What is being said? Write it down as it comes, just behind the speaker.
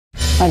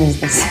What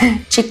is this?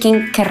 Chicken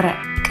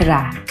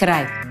karahi.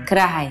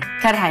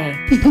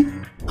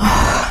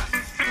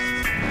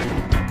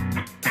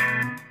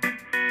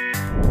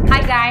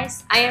 Hi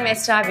guys, I am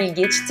Esra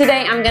Bilgic.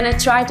 Today I'm gonna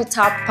try to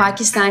top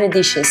Pakistani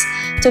dishes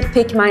to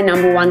pick my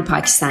 #1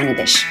 Pakistani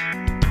dish.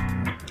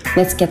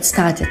 Let's get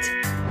started.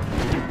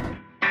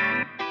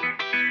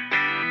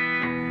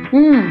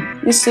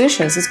 It's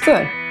delicious, it's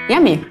good.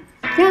 Yummy.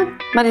 Yeah,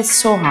 but it's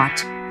so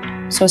hot,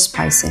 so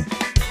spicy.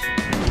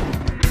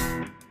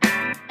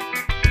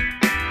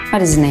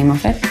 What is the name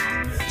of it?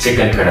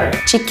 Chicken karahi.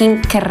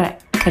 Chicken karahi.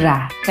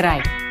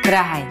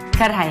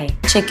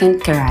 Chicken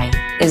karahi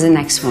is the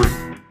next one.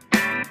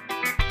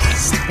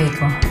 It's the big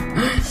one.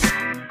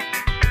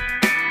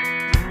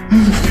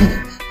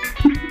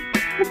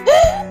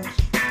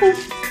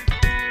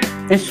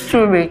 It's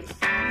too big.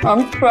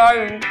 I'm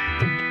crying.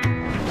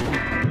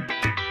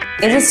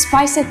 Is it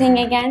spicy thing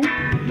again?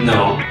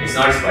 No, it's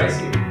not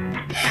spicy.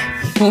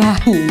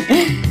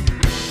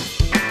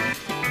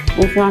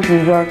 It's not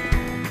dessert.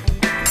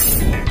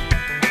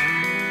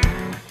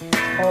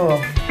 Oh,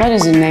 what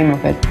is the name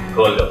of it?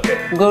 Golgappe.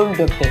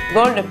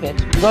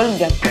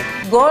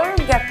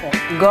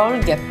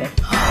 Golgappe.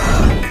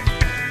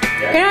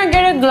 Can I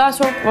get a glass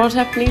of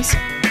water, please?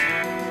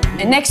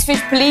 The next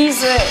fish,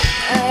 please.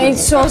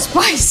 It's so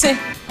spicy.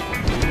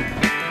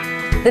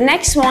 The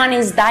next one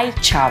is dal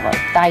chawal.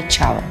 Dal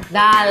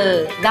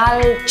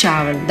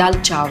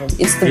chawal.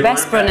 It's the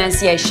best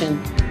pronunciation.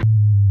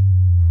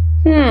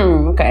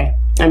 Okay.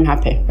 I'm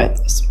happy with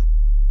this.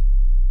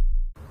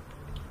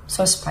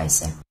 So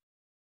spicy.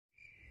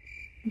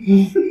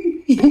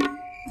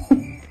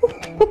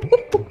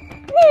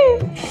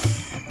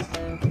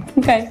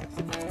 Okay.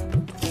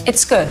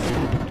 It's good.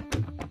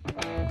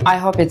 I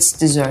hope it's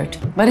dessert,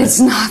 but it's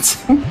not.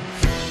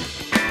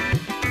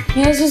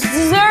 Yes, it's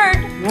dessert.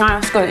 No,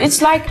 it's good.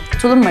 It's like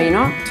tulumba, you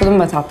know?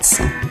 Tulumba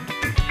tatlısı.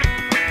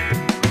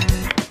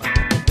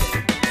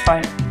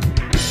 Fine.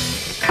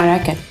 I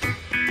like it.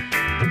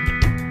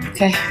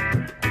 Okay.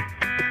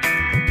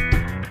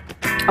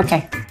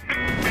 Okay.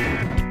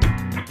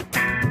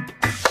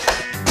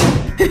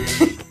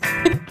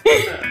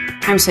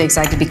 I'm so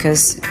excited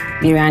because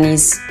biryani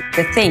is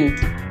the thing.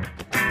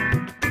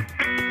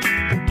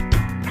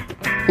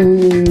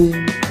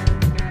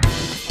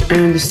 I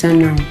understand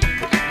now.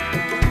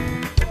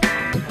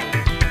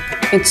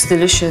 It's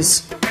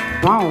delicious.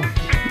 Wow.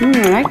 I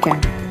like it.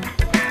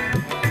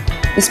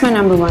 It's my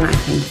 #1, I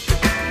think.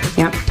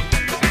 Yep.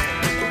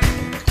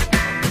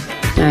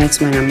 Yeah, it's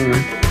my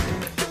 #1.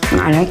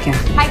 I like it.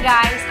 Hi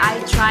guys,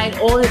 I tried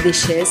all the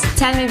dishes.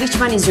 Tell me which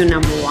one is your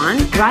 #1.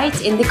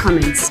 Write in the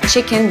comments.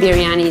 Chicken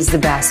biryani is the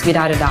best,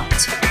 without a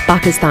doubt.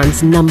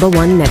 Pakistan's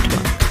 #1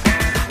 network.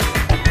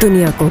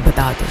 दुनिया को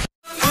बता दो.